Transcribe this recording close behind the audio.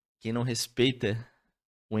Quem não respeita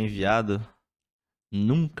o enviado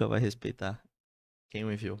nunca vai respeitar quem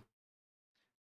o enviou.